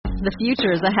The future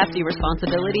is a hefty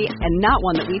responsibility and not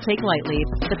one that we take lightly.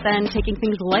 But then taking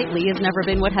things lightly has never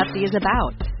been what Hefty is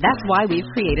about. That's why we've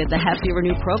created the Hefty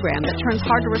Renew program that turns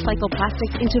hard-to-recycle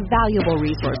plastics into valuable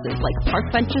resources like park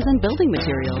benches and building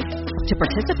materials. To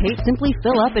participate, simply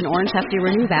fill up an orange Hefty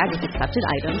Renew bag with accepted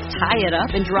items, tie it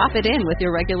up, and drop it in with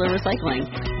your regular recycling.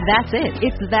 That's it.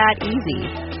 It's that easy.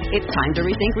 It's time to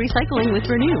rethink recycling with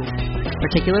Renew.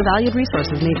 Particular valued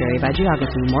resources may vary by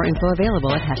geography. More info available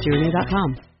at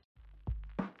heftyrenew.com.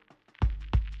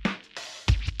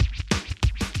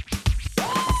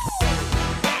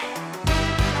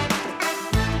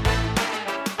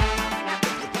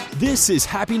 This is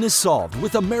Happiness Solved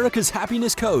with America's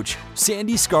happiness coach,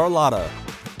 Sandy Scarlatta.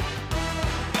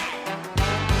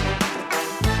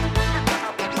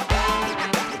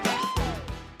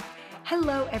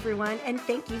 Hello, everyone, and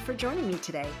thank you for joining me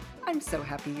today. I'm so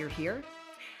happy you're here.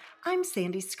 I'm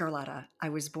Sandy Scarlatta. I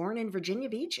was born in Virginia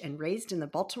Beach and raised in the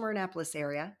Baltimore-Annapolis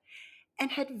area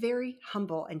and had very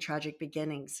humble and tragic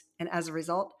beginnings. And as a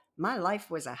result, my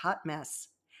life was a hot mess.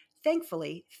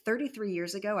 Thankfully, 33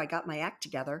 years ago, I got my act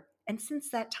together. And since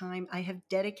that time, I have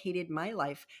dedicated my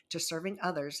life to serving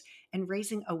others and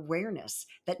raising awareness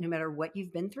that no matter what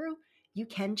you've been through, you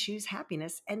can choose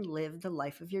happiness and live the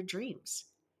life of your dreams.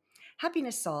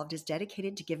 Happiness Solved is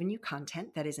dedicated to giving you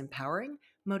content that is empowering,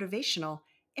 motivational,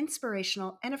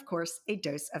 inspirational, and of course, a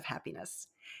dose of happiness.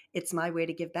 It's my way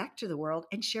to give back to the world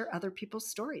and share other people's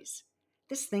stories.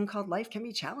 This thing called life can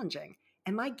be challenging,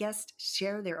 and my guests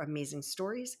share their amazing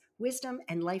stories, wisdom,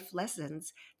 and life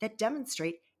lessons that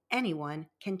demonstrate anyone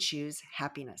can choose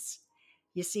happiness.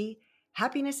 You see,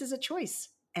 happiness is a choice,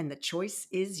 and the choice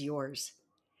is yours.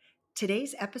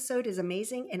 Today's episode is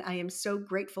amazing, and I am so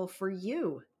grateful for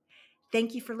you.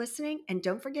 Thank you for listening, and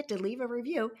don't forget to leave a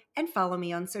review and follow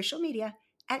me on social media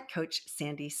at Coach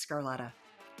Sandy Scarlatta.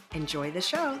 Enjoy the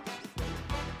show.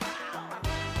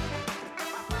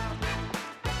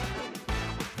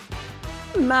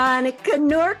 Monica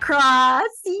Norcross.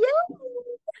 Yay!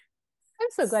 I'm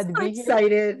so glad to be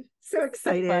here. So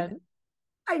excited.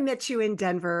 I met you in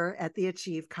Denver at the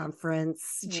Achieve conference,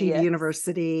 Achieve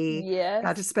University. Yes.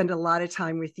 Got to spend a lot of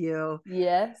time with you.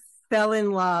 Yes. Fell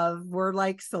in love. We're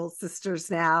like soul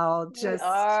sisters now. Just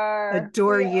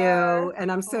adore you.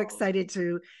 And I'm so excited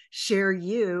to share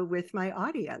you with my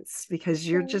audience because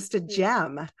you're just a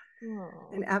gem.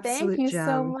 An absolute Thank you gem.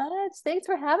 so much. Thanks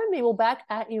for having me. Well, back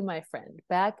at you, my friend.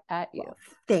 Back at you. Well,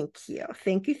 thank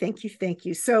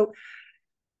you. So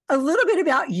a little bit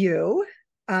about you.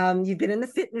 You've been in the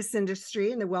fitness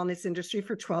industry and the wellness industry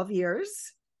for 12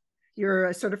 years. You're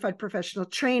a certified professional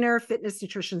trainer, fitness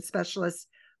nutrition specialist,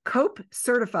 COPE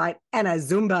certified, and a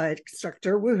Zumba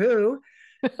instructor. Woohoo.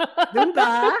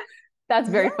 Zumba. That's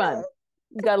very fun.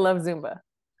 You gotta love Zumba.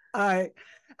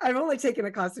 I've only taken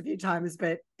a class a few times,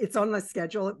 but it's on my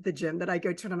schedule at the gym that I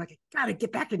go to, and I'm like, I gotta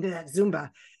get back into that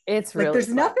Zumba. It's like really there's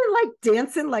fun. nothing like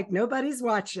dancing like nobody's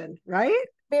watching, right?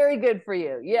 Very good for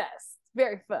you. Yes.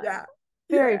 Very fun. Yeah.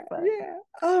 Very fun. Yeah.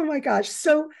 Oh my gosh.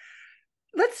 So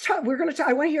let's talk. We're going to talk.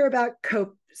 I want to hear about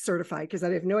COPE certified because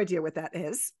I have no idea what that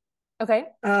is. Okay.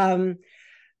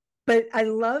 But I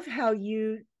love how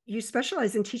you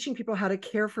specialize in teaching people how to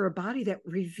care for a body that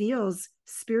reveals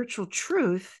spiritual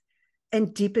truth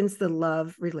and deepens the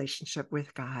love relationship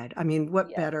with God. I mean,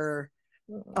 what better?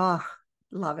 Oh,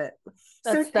 love it.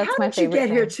 That's how my did you favorite get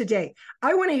here thing. today?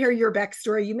 I want to hear your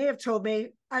backstory. You may have told me,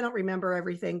 I don't remember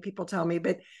everything people tell me,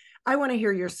 but I want to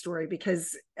hear your story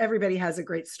because everybody has a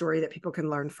great story that people can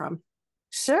learn from.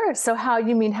 Sure. So how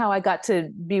I got to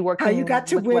be working? How you got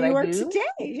to where you are do? today?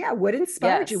 Yeah. What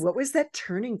inspired you? Yes. What was that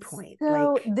turning point?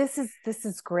 So this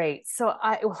is great. So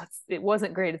it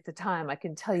wasn't great at the time. I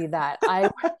can tell you that. I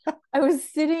was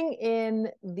sitting in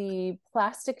the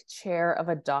plastic chair of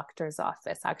a doctor's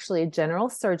office, actually a general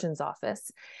surgeon's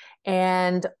office,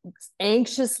 and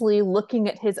anxiously looking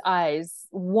at his eyes,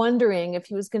 wondering if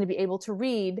he was going to be able to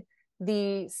read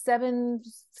the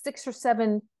 6 or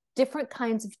 7 different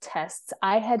kinds of tests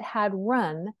I had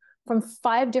run from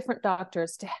 5 different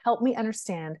doctors to help me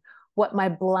understand what my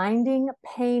blinding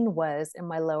pain was in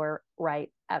my lower right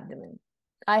abdomen.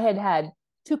 I had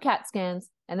 2 CAT scans,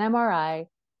 an MRI,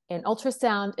 an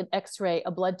ultrasound, an X-ray,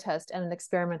 a blood test, and an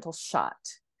experimental shot.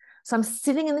 So I'm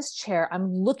sitting in this chair,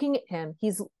 I'm looking at him,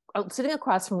 he's sitting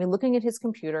across from me, looking at his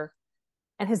computer,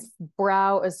 and his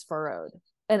brow is furrowed.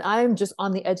 And I'm just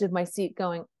on the edge of my seat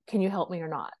going, can you help me or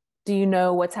not? Do you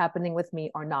know what's happening with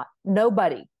me or not?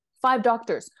 Nobody. 5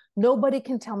 doctors. Nobody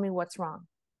can tell me what's wrong.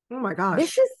 Oh my gosh.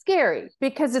 This is scary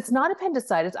because it's not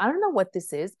appendicitis. I don't know what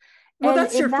this is. Well,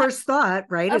 that's your first thought,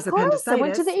 right? Is appendicitis. I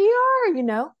went to the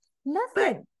ER,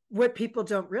 nothing. what people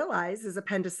don't realize is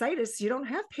appendicitis, you don't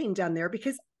have pain down there,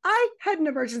 because I had an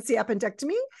emergency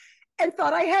appendectomy and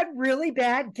thought I had really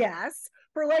bad gas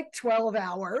for like 12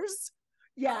 hours.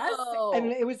 Yes. And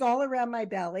Oh, it was all around my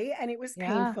belly and it was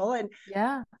yeah. painful. And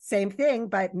Yeah. same thing,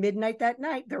 but midnight that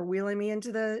night, they're wheeling me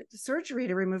into the surgery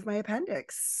to remove my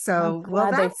appendix. Well, I'm So, well,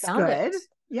 glad they that's found it. good.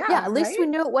 Yeah, Yeah. at least Right. we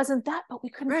knew it wasn't that, but we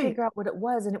couldn't Right. figure out what it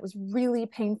was. And it was really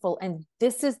painful. And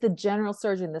this is the general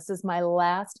surgeon. This is my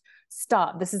last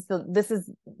stop.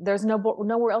 There's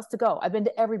nowhere else to go. I've been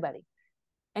to everybody.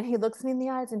 And he looks me in the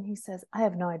eyes and he says, I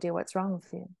have no idea what's wrong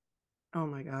with you. Oh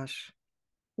my gosh.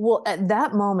 Well, at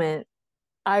that moment,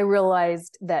 I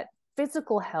realized that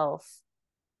physical health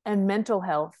and mental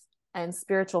health and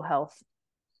spiritual health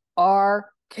are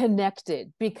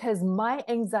connected, because my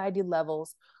anxiety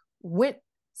levels went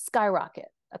skyrocket.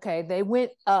 Okay. They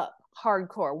went up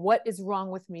hardcore. What is wrong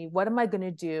with me? What am I going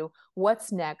to do?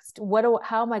 What's next?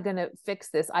 How am I going to fix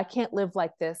this? I can't live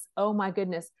like this. Oh my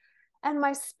goodness. And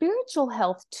my spiritual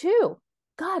health too.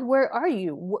 God, where are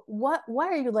you? Why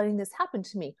are you letting this happen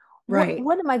to me? Right.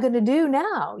 What am I going to do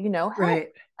now? Help. Right.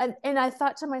 And I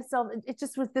thought to myself, it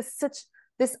just was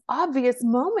this obvious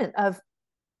moment of,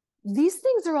 these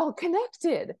things are all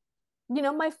connected.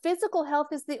 My physical health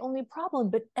is the only problem,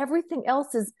 but everything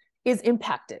else is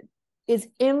impacted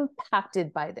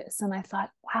by this. And I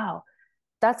thought, wow,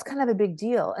 that's kind of a big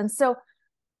deal. And so,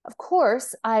 of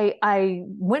course, I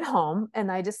went home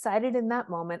and I decided in that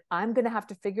moment, I'm going to have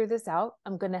to figure this out.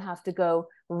 I'm going to have to go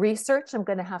research. I'm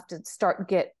going to have to start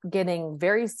getting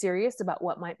very serious about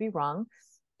what might be wrong.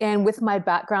 And with my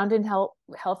background in health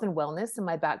and wellness and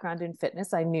my background in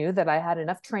fitness, I knew that I had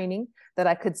enough training that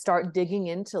I could start digging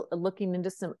into looking into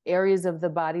some areas of the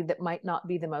body that might not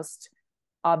be the most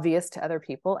obvious to other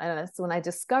people. And that's when I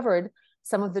discovered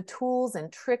some of the tools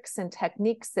and tricks and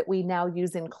techniques that we now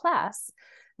use in class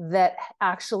that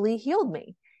actually healed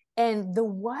me. And the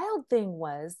wild thing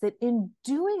was that in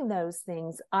doing those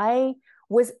things, I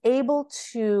was able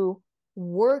to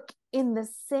work in the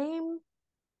same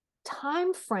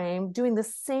time frame, doing the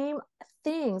same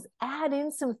things, add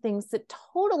in some things that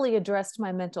totally addressed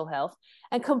my mental health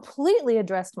and completely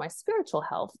addressed my spiritual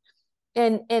health,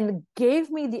 and gave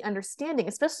me the understanding,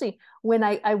 especially when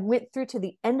I went through to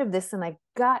the end of this and I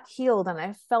got healed and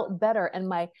I felt better and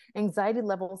my anxiety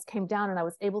levels came down and I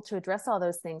was able to address all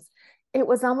those things. It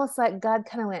was almost like God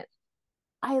kind of went,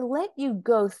 I let you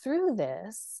go through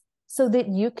this so that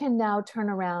you can now turn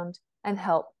around and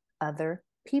help other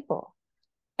people.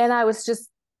 And I was just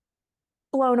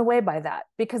blown away by that,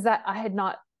 because I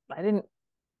didn't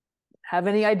have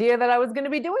any idea that I was going to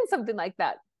be doing something like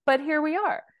that. But here we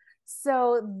are.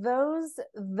 So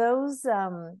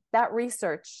that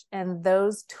research and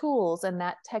those tools and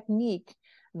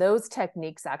those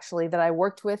techniques actually that I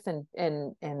worked with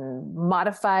and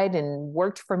modified and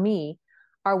worked for me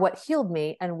are what healed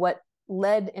me and what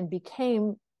led and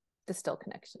became the Still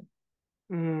Connection.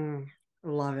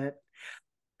 Love it.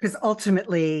 Because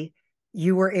ultimately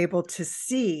you were able to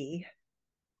see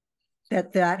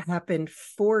that happened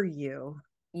for you.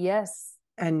 Yes.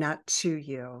 And not to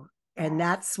you. Yes. And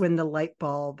that's when the light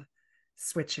bulb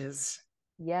switches.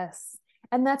 Yes.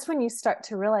 And that's when you start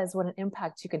to realize what an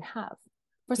impact you can have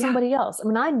for somebody else. I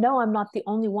mean, I know I'm not the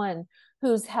only one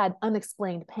who's had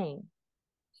unexplained pain.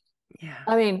 Yeah.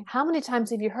 I mean, how many times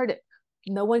have you heard it?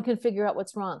 No one can figure out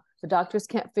what's wrong. The doctors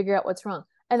can't figure out what's wrong.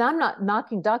 And I'm not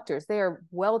knocking doctors. They are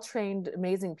well-trained,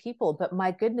 amazing people. But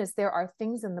my goodness, there are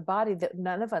things in the body that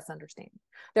none of us understand.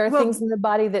 There are things in the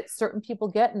body that certain people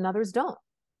get and others don't.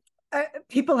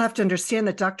 People have to understand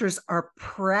that doctors are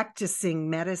practicing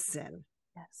medicine.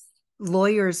 Yes.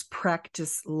 Lawyers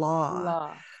practice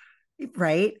law.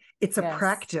 Right? It's a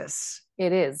practice.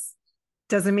 It is.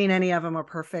 Doesn't mean any of them are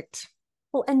perfect.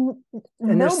 Well, and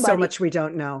there's so much we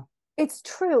don't know. It's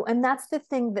true. And that's the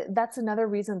thing that's another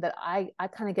reason that I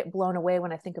kind of get blown away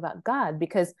when I think about God,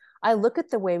 because I look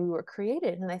at the way we were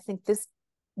created and I think the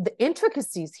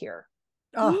intricacies here,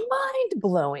 mind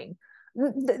blowing.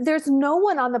 There's no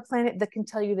one on the planet that can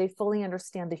tell you they fully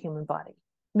understand the human body.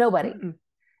 Nobody.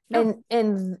 No.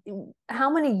 And how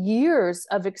many years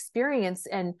of experience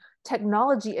and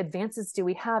technology advances do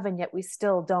we have, and yet we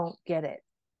still don't get it.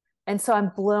 And so I'm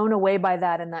blown away by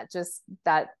that. And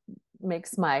that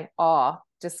makes my awe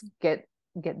just get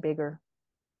bigger.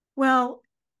 Well,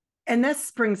 and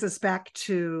this brings us back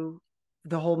to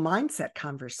the whole mindset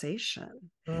conversation,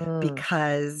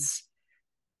 because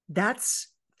that's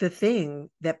the thing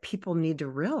that people need to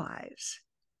realize,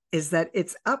 is that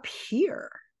it's up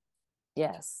here.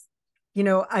 Yes.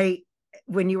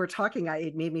 When you were talking,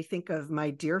 it made me think of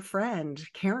my dear friend,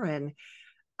 Karen.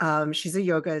 She's a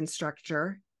yoga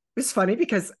instructor, It's funny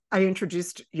because I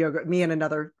introduced yoga, me and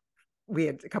we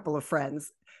had a couple of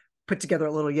friends put together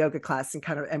a little yoga class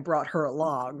and brought her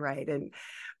along. Right.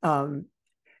 Um,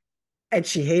 and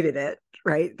she hated it.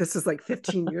 Right. This was like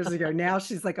 15 years ago. Now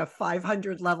she's like a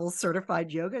 500 level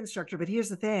certified yoga instructor. But here's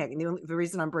the thing. And the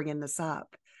reason I'm bringing this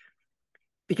up,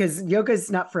 because yoga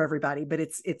is not for everybody, but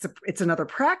it's another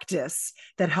practice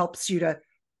that helps you to,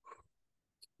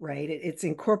 right. It's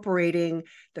incorporating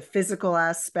the physical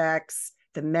aspects,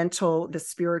 the mental, the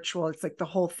spiritual. It's like the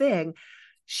whole thing.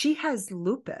 She has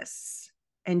lupus,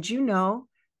 and you know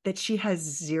that she has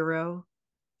zero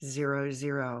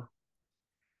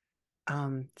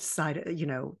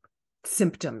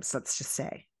symptoms, let's just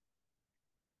say,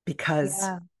 because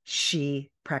she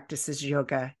practices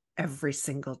yoga every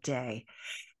single day.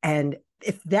 And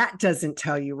if that doesn't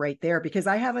tell you right there, because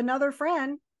I have another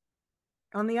friend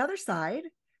on the other side,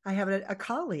 I have a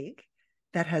colleague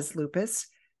that has lupus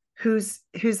who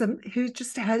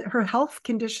just has, her health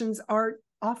conditions are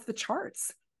off the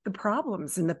charts, the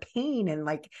problems and the pain and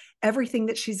like everything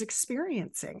that she's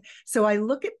experiencing. So I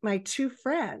look at my two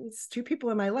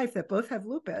people in my life that both have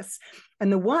lupus,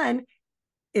 and the one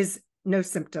is no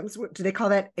symptoms. What do they call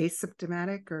that?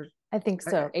 Asymptomatic? Or I think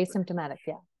so. Asymptomatic.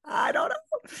 Yeah. I don't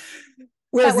know.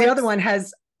 Whereas the other one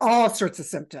has all sorts of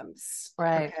symptoms.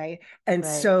 Right. Okay. And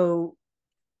so,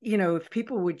 if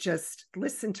people would just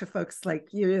listen to folks like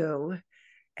you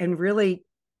and really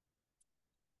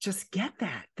just get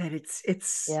that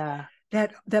it's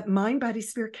that mind, body,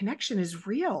 spirit connection is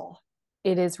real.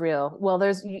 It is real. Well,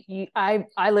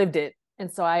 I lived it.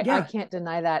 And so I can't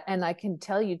deny that. And I can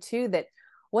tell you too, that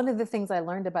one of the things I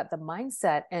learned about the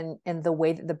mindset and the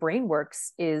way that the brain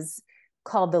works is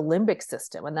called the limbic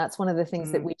system. And that's one of the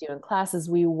things that we do in classes.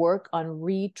 We work on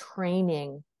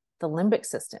retraining the limbic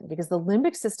system, because the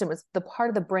limbic system is the part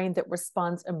of the brain that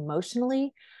responds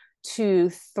emotionally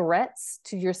to threats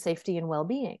to your safety and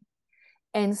well-being.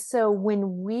 And so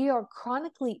when we are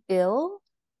chronically ill,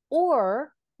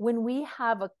 or when we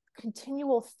have a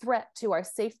continual threat to our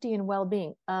safety and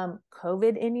well-being,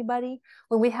 COVID, anybody?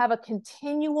 When we have a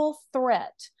continual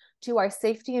threat to our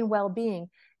safety and well-being,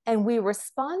 and we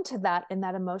respond to that in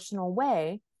that emotional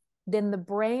way, then the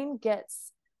brain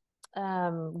gets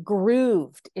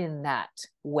grooved in that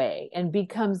way and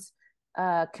becomes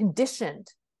conditioned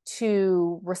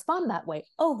to respond that way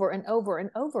over and over and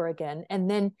over again. And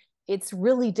then it's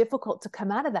really difficult to come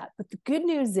out of that. But the good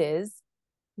news is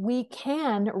we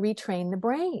can retrain the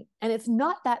brain, and it's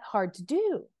not that hard to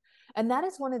do. And that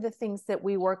is one of the things that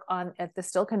we work on at the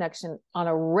Still Connection on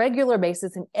a regular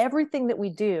basis. In everything that we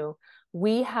do,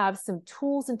 we have some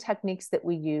tools and techniques that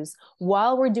we use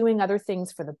while we're doing other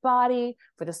things for the body,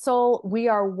 for the soul. We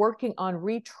are working on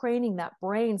retraining that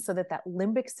brain so that that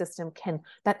limbic system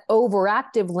that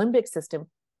overactive limbic system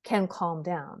can calm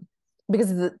down,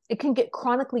 because it can get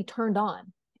chronically turned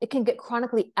on. It can get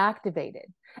chronically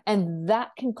activated, and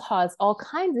that can cause all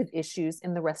kinds of issues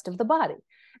in the rest of the body.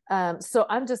 So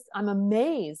I'm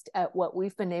amazed at what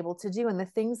we've been able to do and the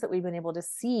things that we've been able to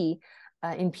see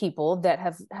in people that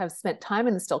have spent time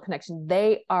in the Still Connection.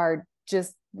 They are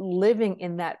just living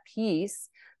in that peace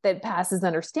that passes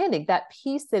understanding, that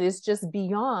peace that is just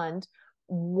beyond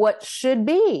what should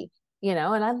be, and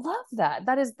I love that.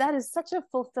 That is such a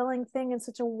fulfilling thing and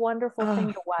such a wonderful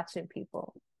thing to watch in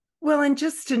people. Well, and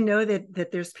just to know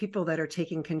that there's people that are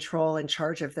taking control and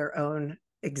charge of their own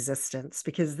existence,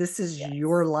 because this is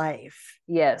your life.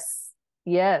 Yes.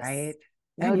 Right.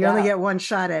 No and you only get one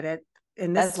shot at it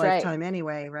in this lifetime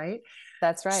anyway, right?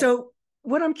 That's right. So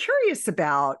what I'm curious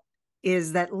about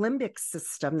is that limbic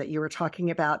system that you were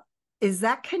talking about. Is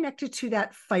that connected to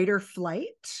that fight or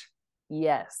flight?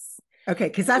 Yes. Okay.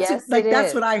 Because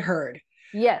that's what I heard.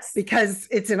 Yes. Because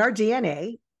it's in our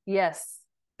DNA. Yes.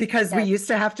 Because we used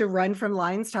to have to run from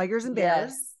lions, tigers, and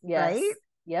bears, right?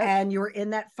 Yep. And you were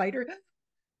in that fighter.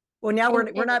 Well, now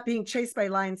we're not being chased by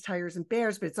lions, tigers, and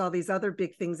bears, but it's all these other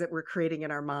big things that we're creating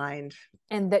in our mind.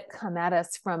 And that come at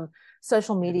us from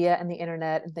social media and the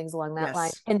internet and things along that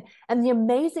line. And the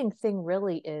amazing thing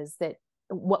really is that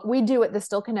what we do at the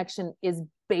Still Connection is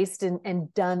based in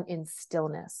and done in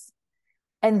stillness.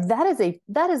 And that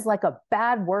is like a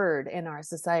bad word in our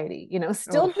society.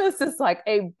 Stillness is like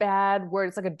a bad word.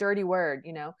 It's like a dirty word,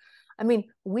 I mean,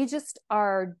 we just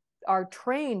are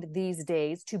trained these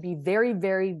days to be very,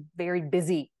 very, very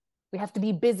busy. We have to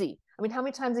be busy. I mean, how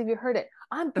many times have you heard it?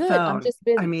 I'm good. I'm just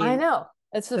busy. I know.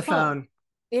 It's the phone.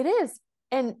 It is.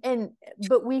 But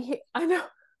I know.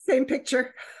 Same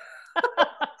picture.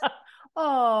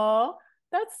 Oh,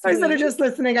 that's sweet. Instead of just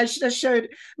listening, I just showed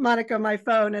Monica my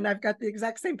phone, and I've got the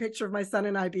exact same picture of my son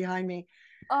and I behind me.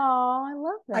 Oh, I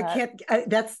love I that. can't,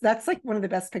 that's like one of the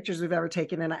best pictures we've ever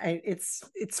taken. And it's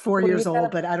 4 Well, years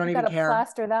old, but I don't you even gotta care.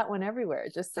 plaster that one everywhere.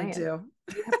 Just I saying. do.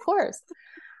 Yeah, of course.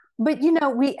 But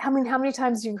how many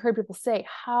times you've heard people say,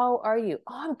 "How are you?"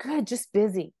 "Oh, I'm good, just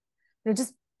busy."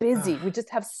 Just busy. We just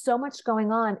have so much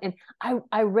going on. And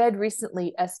I read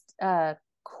recently a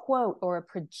quote or a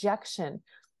projection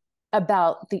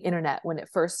about the internet when it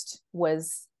first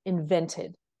was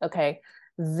invented. Okay.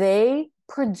 They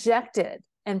projected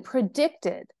and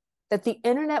predicted that the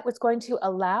internet was going to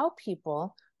allow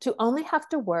people to only have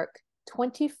to work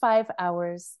 25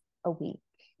 hours a week.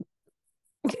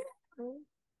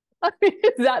 I mean,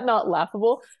 is that not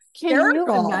laughable? Can you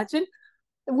Hysterical. imagine?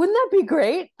 Wouldn't that be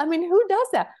great? I mean, who does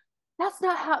that? That's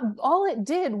not how, all it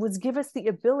did was give us the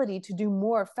ability to do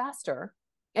more faster.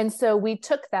 And so we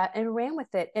took that and ran with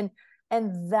it. And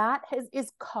that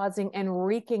is causing and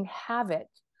wreaking havoc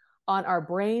on our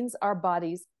brains, our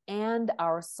bodies, and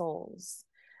our souls.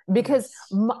 Because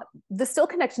the Still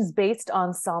Connection is based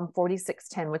on Psalm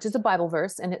 46:10, which is a Bible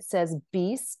verse, and it says,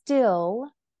 "Be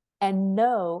still and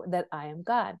know that I am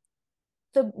God."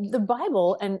 The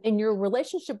Bible and your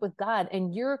relationship with God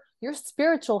and your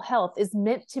spiritual health is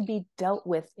meant to be dealt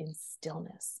with in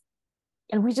stillness.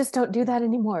 And we just don't do that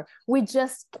anymore. We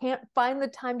just can't find the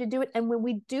time to do it. And when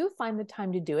we do find the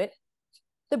time to do it,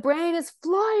 the brain is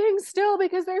flying still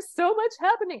because there's so much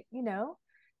happening,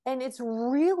 And it's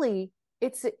really,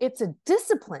 it's a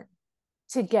discipline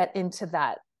to get into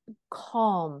that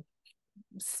calm,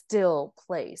 still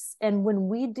place. And when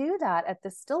we do that at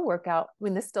the still workout,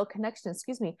 when the Still Connection,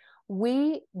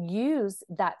 we use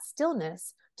that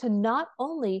stillness to not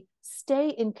only stay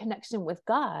in connection with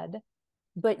God,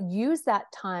 but use that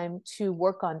time to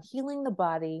work on healing the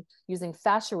body using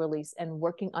fascia release and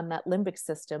working on that limbic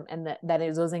system, and that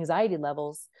is those anxiety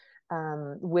levels,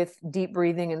 with deep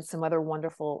breathing and some other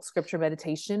wonderful scripture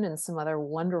meditation and some other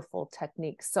wonderful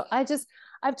techniques. So I've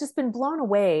just been blown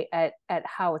away at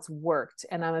how it's worked.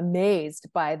 And I'm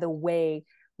amazed by the way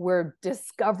we're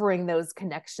discovering those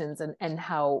connections and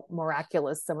how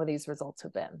miraculous some of these results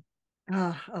have been.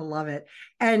 Oh, I love it.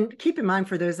 And keep in mind,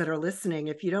 for those that are listening,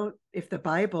 if the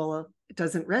Bible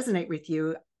doesn't resonate with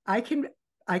you, I can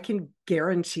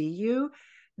guarantee you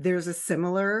there's a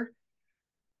similar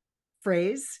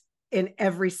phrase in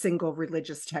every single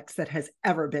religious text that has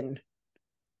ever been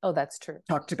that's true.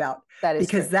 talked about. That is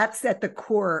because true. That's at the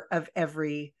core of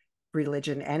every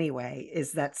religion anyway,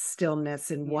 is that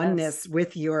stillness and oneness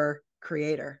with your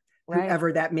creator,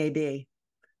 whoever that may be,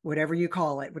 whatever you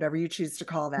call it, whatever you choose to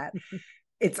call that.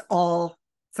 it's all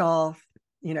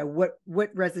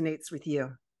what resonates with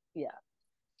you. Yeah.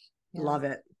 Love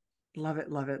it. Love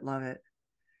it. Love it. Love it.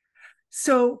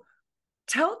 So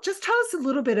tell us a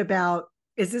little bit about,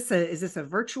 is this a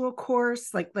virtual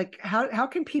course? Like how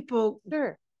can people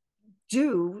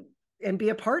do and be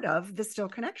a part of the Still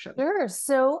Connection? Sure.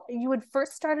 So you would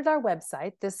first start at our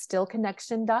website,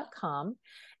 thestillconnection.com.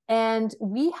 And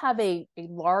we have a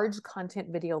large content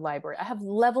video library. I have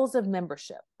levels of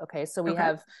membership. Okay. So we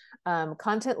have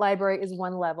content library is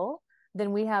one level.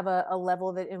 Then we have a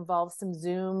level that involves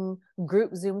some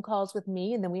group Zoom calls with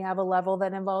me. And then we have a level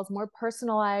that involves more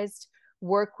personalized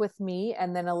work with me.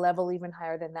 And then a level even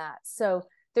higher than that. So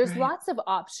there's lots of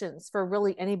options for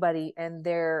really anybody and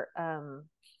their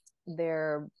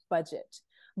budget.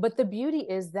 But the beauty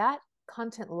is that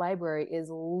content library is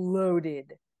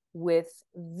loaded with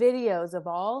videos of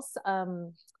all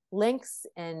lengths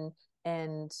and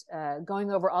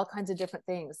going over all kinds of different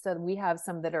things. So we have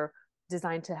some that are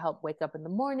designed to help wake up in the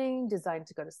morning, designed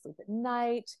to go to sleep at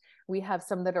night. We have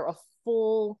some that are a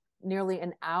full, nearly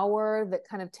an hour, that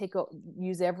kind of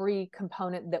use every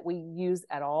component that we use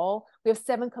at all. We have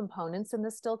 7 components in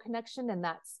the Still Connection, and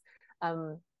that's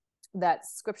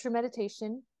scripture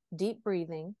meditation, deep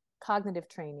breathing, cognitive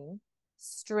training,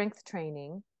 strength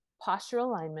training, posture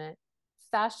alignment,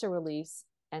 fascia release,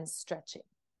 and stretching.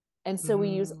 And so we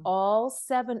use all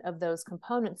 7 of those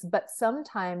components, but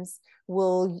sometimes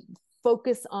we'll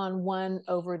focus on one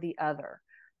over the other.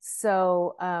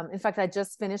 So in fact, I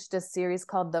just finished a series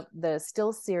called the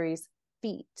Still series,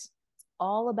 Feet. It's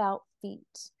all about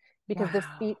feet, because the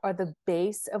feet are the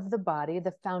base of the body,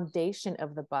 the foundation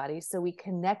of the body. So we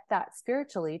connect that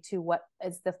spiritually to what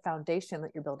is the foundation that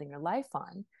you're building your life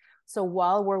on. So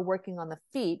while we're working on the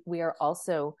feet, we are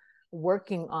also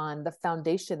working on the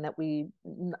foundation that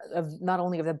of not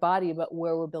only of the body, but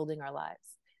where we're building our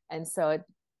lives. And so it's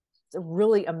a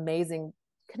really amazing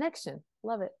connection.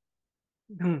 Love it.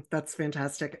 That's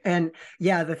fantastic. And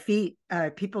the feet,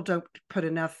 people don't put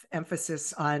enough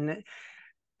emphasis on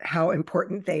how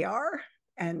important they are.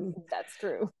 And that's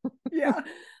true. Yeah.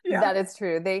 That is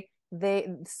true.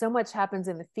 so much happens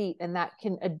in the feet, and that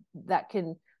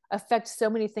can affect so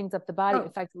many things up the body.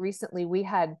 In fact, recently we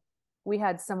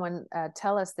had someone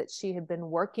tell us that she had been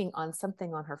working on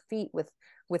something on her feet with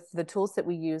the tools that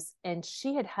we use, and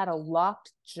she had a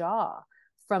locked jaw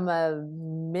from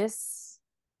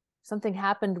something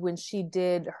happened when she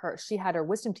had her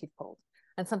wisdom teeth pulled,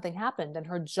 and something happened and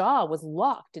her jaw was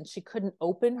locked and she couldn't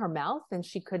open her mouth and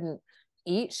she couldn't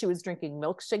eat. She was drinking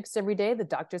milkshakes every day. The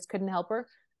doctors couldn't help her.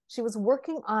 She was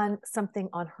working on something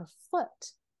on her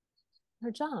foot,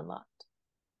 her jaw unlocked.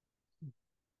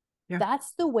 Yeah.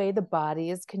 That's the way the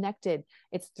body is connected.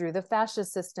 It's through the fascia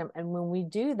system. And when we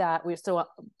do that,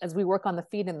 as we work on the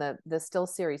feet in the Still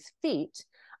series feet,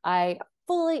 I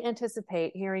fully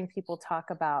anticipate hearing people talk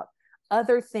about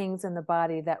other things in the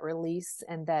body that release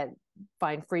and that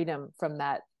find freedom from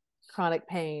that chronic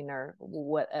pain or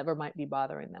whatever might be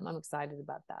bothering them. I'm excited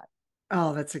about that.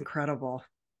 Oh, that's incredible.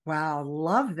 Wow.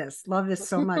 Love this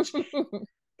so much.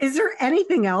 Is there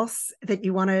anything else that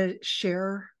you want to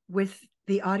share with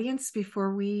the audience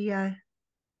before we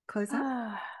close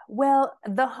up? Well,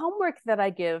 the homework that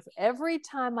I give every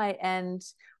time I end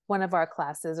one of our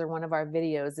classes or one of our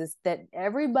videos is that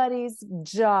everybody's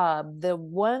job, the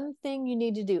one thing you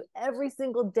need to do every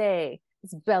single day,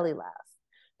 is belly laugh,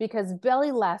 because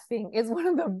belly laughing is one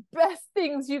of the best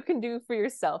things you can do for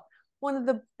yourself. One of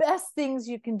the best things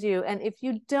you can do. And if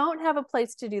you don't have a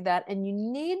place to do that and you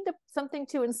need something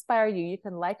to inspire you, you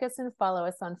can like us and follow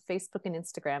us on Facebook and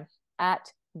Instagram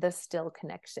at The Still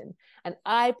Connection. And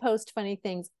I post funny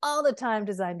things all the time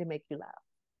designed to make you laugh.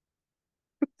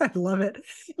 I love it.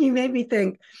 You made me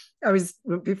think.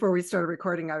 Before we started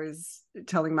recording, I was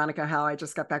telling Monica how I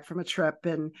just got back from a trip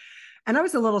and I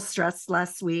was a little stressed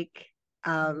last week.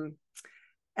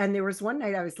 And there was one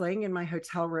night I was laying in my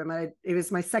hotel room. It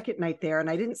was my second night there, and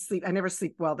I didn't sleep. I never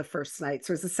sleep well the first night.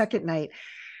 So it was the second night.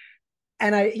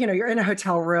 And you're in a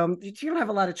hotel room. You don't have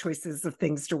a lot of choices of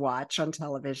things to watch on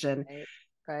television.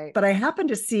 Right. But I happened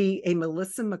to see a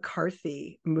Melissa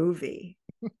McCarthy movie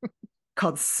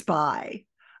called Spy.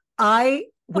 I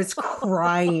was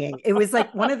crying. It was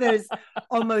like one of those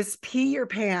almost pee your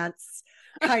pants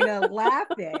kind of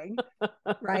laughing,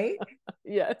 right?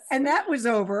 Yes. And that was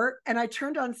over. And I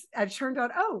turned on, I was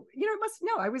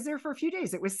there for a few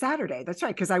days. It was Saturday. That's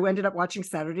right. Because I ended up watching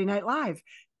Saturday Night Live.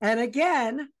 And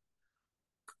again,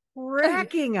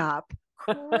 cracking up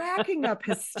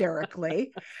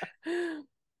hysterically.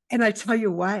 And I tell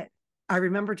you what, I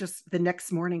remember just the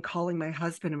next morning calling my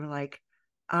husband and we're like,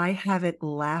 I haven't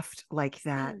laughed like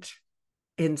that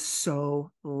in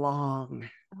so long.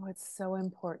 Oh, it's so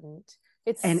important.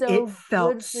 It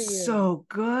felt so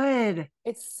good.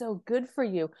 It's so good for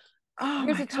you. Oh,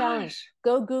 here's a challenge.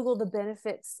 Go Google the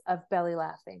benefits of belly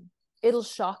laughing. It'll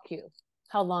shock you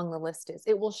how long the list is.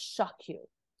 It will shock you.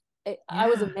 I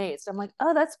was amazed. I'm like,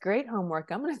 oh, that's great homework.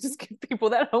 I'm going to just give people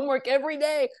that homework every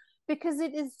day because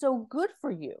it is so good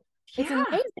for you. Yeah. It's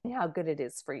amazing how good it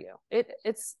is for you.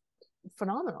 It's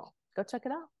phenomenal. Go check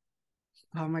it out.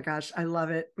 Oh my gosh, I love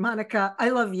it. Monica, I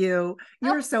love you.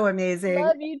 You're so amazing.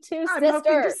 Love you too, sister. I'm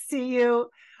hoping to see you.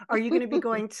 Are you going to be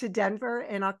going to Denver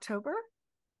in October?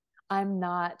 I'm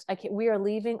not. We are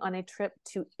leaving on a trip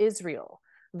to Israel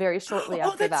very shortly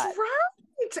after that. Oh, that's right.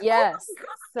 Yes.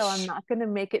 So I'm not going to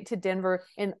make it to Denver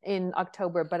in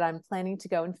October, but I'm planning to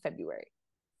go in February.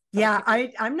 Yeah,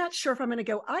 I'm not sure if I'm going to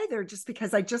go either, just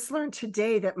because I just learned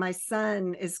today that my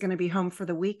son is going to be home for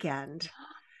the weekend.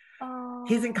 Oh.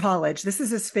 He's in college. This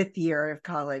is his 5th year of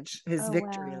college, his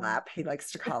victory lap, he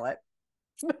likes to call it.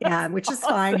 Yeah, which is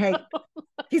fine. Hey,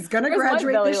 he's going to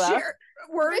graduate this year.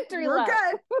 We're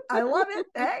good. I love it.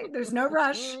 Hey, there's no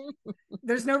rush.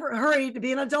 There's no hurry to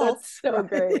be an adult. That's so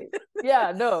great.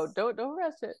 Yeah, no, don't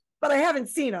rush it. But I haven't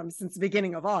seen him since the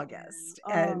beginning of August.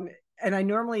 And I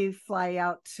normally fly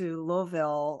out to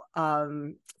Louisville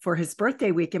for his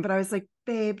birthday weekend. But I was like,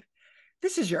 babe,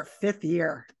 this is your 5th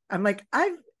year. I'm like,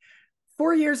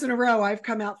 4 years in a row, I've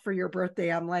come out for your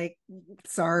birthday. I'm like,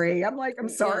 sorry. I'm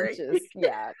sorry.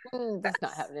 That's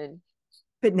not happening.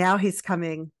 But now he's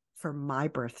coming for my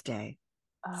birthday.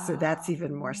 So that's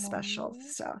even more special.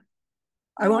 So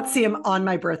I won't see him on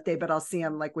my birthday, but I'll see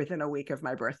him like within a week of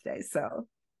my birthday. So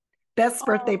best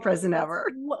birthday present ever.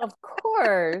 Of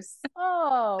course.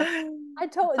 Oh, I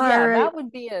told you. Yeah, right.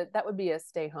 that would be a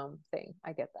stay home thing.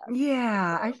 I get that.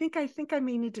 Yeah, I think I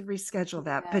may need to reschedule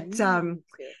that. But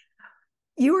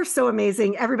you are so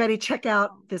amazing. Everybody check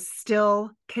out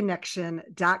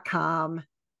thestillconnection.com.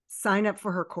 Sign up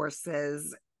for her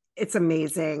courses. It's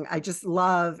amazing. I just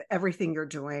love everything you're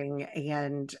doing.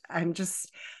 And I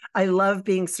love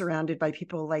being surrounded by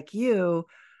people like you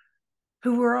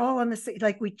who we're all on the same,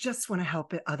 like, we just want to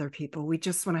help other people. We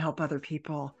just want to help other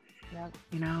people. Yep.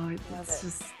 You know, Love it's it.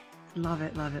 just love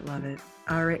it, love it, love it.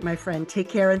 All right, my friend, take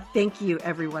care. And thank you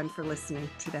everyone for listening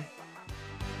today.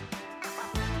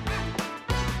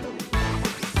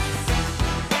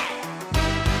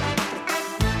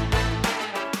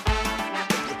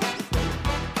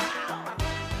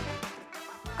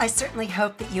 I certainly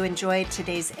hope that you enjoyed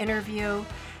today's interview.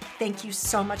 Thank you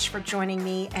so much for joining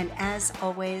me. And as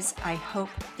always, I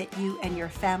hope that you and your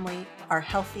family are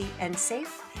healthy and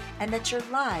safe, and that your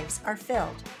lives are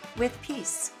filled with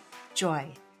peace,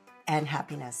 joy, and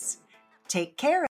happiness. Take care.